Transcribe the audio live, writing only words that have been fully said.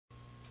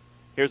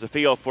Here's the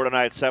field for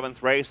tonight's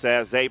 7th race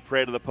as they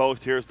parade to the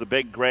post. Here's the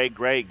big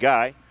gray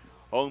guy,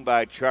 owned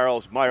by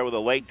Charles Meyer with a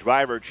late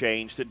driver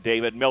change to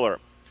David Miller.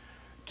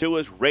 2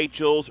 is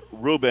Rachel's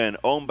Reuben,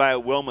 owned by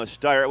Wilma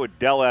Steyer with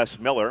Del S.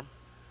 Miller.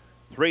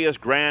 3 is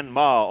Grand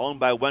Ma, owned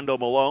by Wendell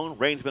Malone.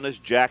 Rangeman is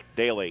Jack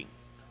Daly.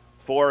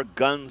 4,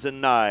 Guns and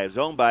Knives,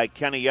 owned by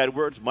Kenny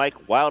Edwards.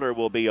 Mike Wilder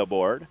will be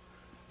aboard.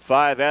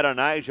 5,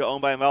 Adonijah,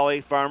 owned by Molly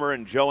Farmer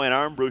and Joanne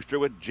Armbruster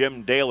with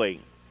Jim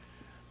Daly.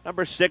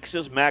 Number 6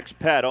 is Max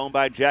Pet, owned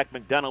by Jack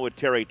McDonough with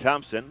Terry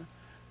Thompson.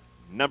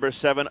 Number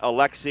 7,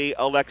 Alexi,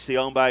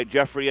 owned by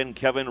Jeffrey and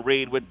Kevin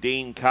Reed with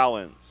Dean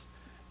Collins.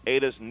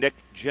 8 is Nick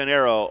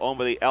Gennaro, owned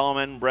by the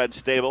Elman Bred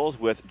Stables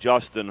with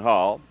Justin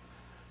Hall.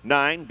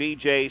 9,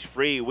 BJ's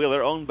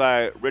Freewheeler, owned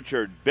by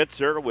Richard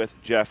Bitzer with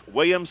Jeff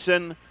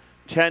Williamson.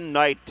 10,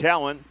 Night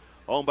Talent,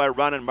 owned by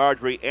Ron and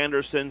Marjorie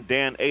Anderson.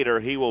 Dan Ader,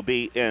 he will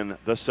be in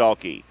the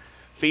sulky.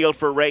 Field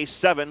for race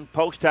 7,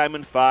 post time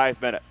in 5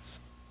 minutes.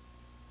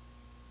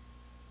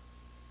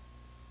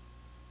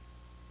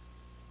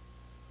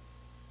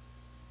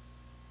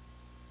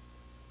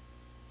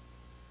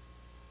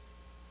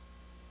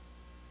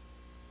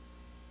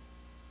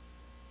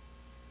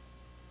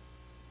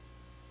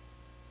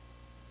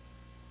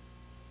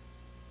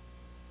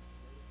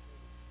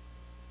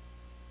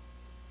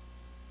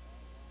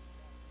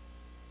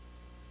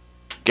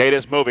 Gate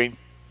is moving.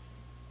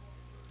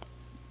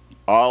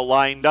 All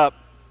lined up.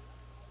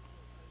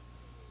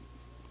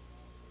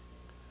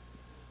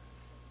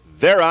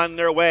 They're on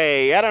their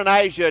way.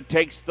 Adonijah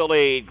takes the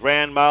lead.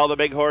 Grand Mile, the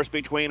big horse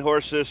between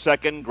horses,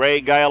 second. Gray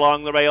Guy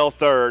along the rail,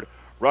 third.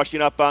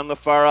 Rushing up on the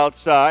far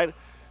outside.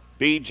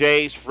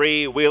 BJ's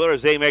Freewheeler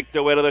as they make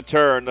their way to the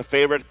turn. The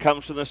favorite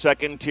comes from the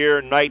second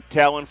tier. Night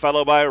Talent,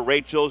 followed by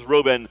Rachel's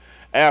Reuben.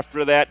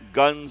 After that,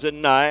 Guns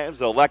and Knives.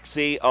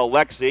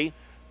 Alexi.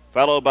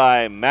 Followed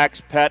by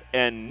Max Pet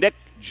and Nick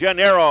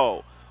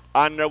Gennaro.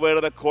 On their way to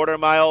the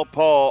quarter-mile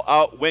pole,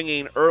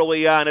 outwinging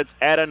early on, it's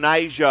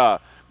Adonijah.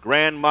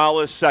 Grand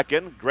Mile is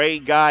second. Gray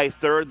Guy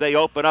third. They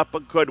open up a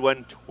good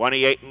one,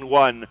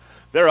 28-1.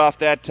 They're off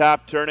that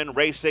top turn and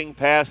racing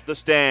past the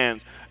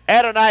stands.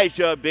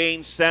 Adonijah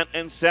being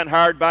sent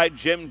hard by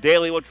Jim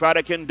Daly will try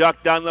to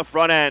conduct on the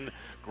front end.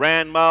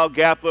 Grand Mile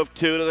gap of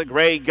 2 to the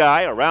Gray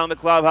Guy. Around the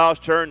clubhouse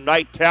turn,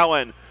 Night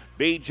Talent.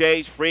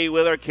 BJ's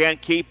Freewheeler can't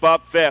keep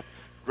up fifth.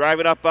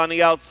 Driving up on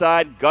the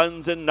outside,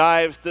 Guns and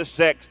Knives to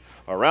 6th.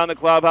 Around the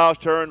clubhouse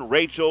turn,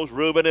 Rachel's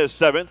Reuben is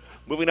 7th.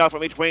 Moving out from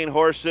between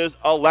horses,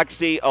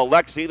 Alexi.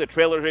 The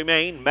trailers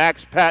remain,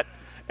 Max Pet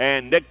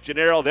and Nick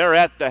Gennaro. They're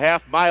at the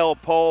half-mile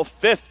pole,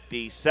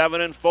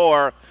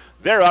 57-4.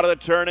 They're out of the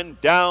turn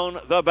and down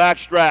the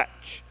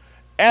backstretch.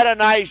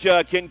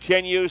 Adonijah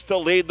continues to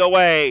lead the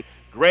way.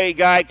 Gray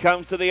Guy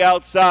comes to the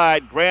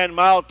outside. Grand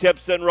Mile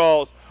tips and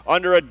rolls.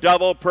 Under a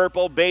double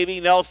purple, Baby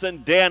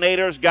Nelson. Dan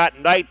Ader's got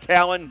Night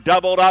Talent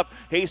doubled up.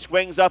 He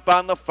swings up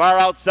on the far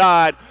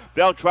outside.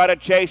 They'll try to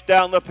chase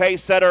down the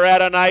pace setter,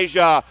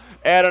 Adonijah.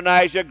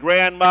 Adonijah,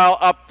 Grand Mile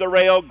up the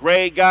rail.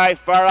 Gray Guy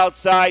far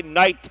outside,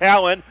 Night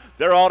Talent.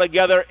 They're all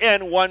together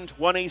in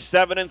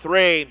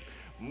 127-3.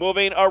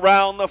 Moving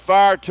around the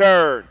far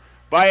turn.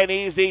 By an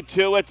easy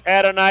 2, it's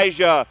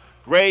Adonijah.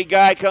 Gray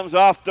Guy comes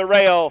off the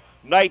rail.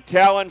 Night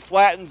Talent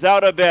flattens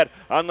out a bit.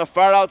 On the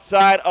far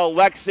outside,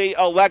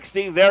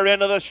 Alexi, they're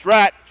into the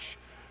stretch.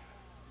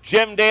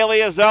 Jim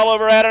Daly is all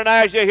over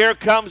Adonijah. Here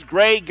comes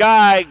Gray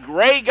Guy.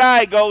 Gray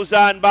Guy goes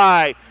on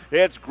by.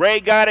 It's Gray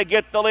Guy to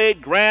get the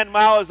lead. Grand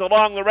Mile is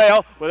along the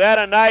rail with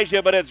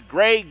Adonijah, but it's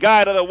Gray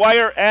Guy to the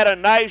wire.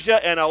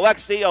 Adonijah and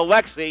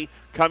Alexi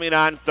coming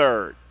on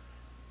third.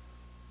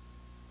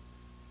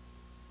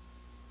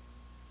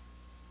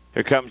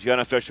 Here comes the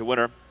unofficial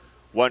winner.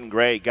 1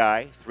 Gray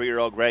Guy,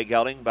 3-year-old Greg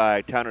Gelding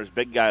by Tanner's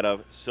Big Guide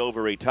of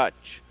Silvery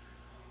Touch.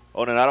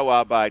 Owned in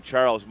Ottawa by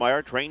Charles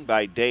Meyer, trained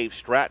by Dave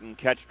Stratton,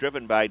 catch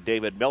driven by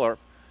David Miller.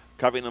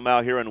 Covering the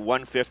mile here in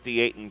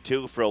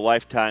 158-2 for a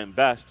lifetime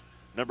best.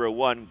 Number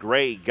 1,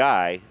 Gray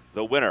Guy,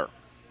 the winner.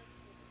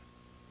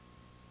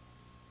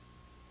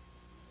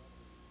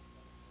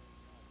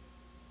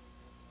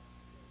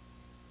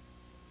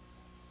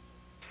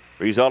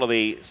 Result of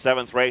the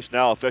 7th race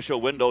now official.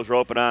 Windows are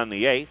open on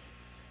the 8th.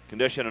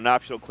 Condition and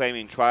optional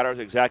claiming trotters,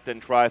 exact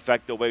and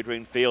trifecta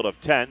wagering field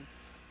of 10.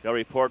 They'll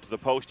report to the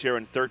post here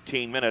in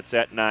 13 minutes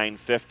at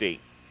 9:50.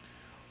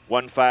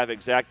 1-5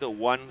 exacta,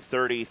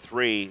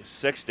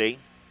 133.60.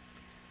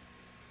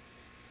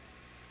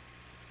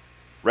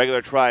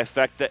 Regular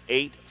trifecta,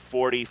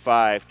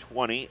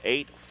 8:45.20,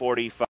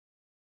 8:45.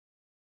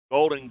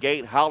 Golden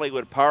Gate,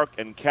 Hollywood Park,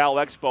 and Cal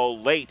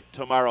Expo late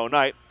tomorrow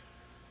night.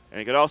 And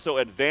you can also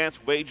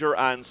advance wager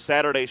on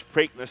Saturday's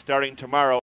Preakness starting tomorrow.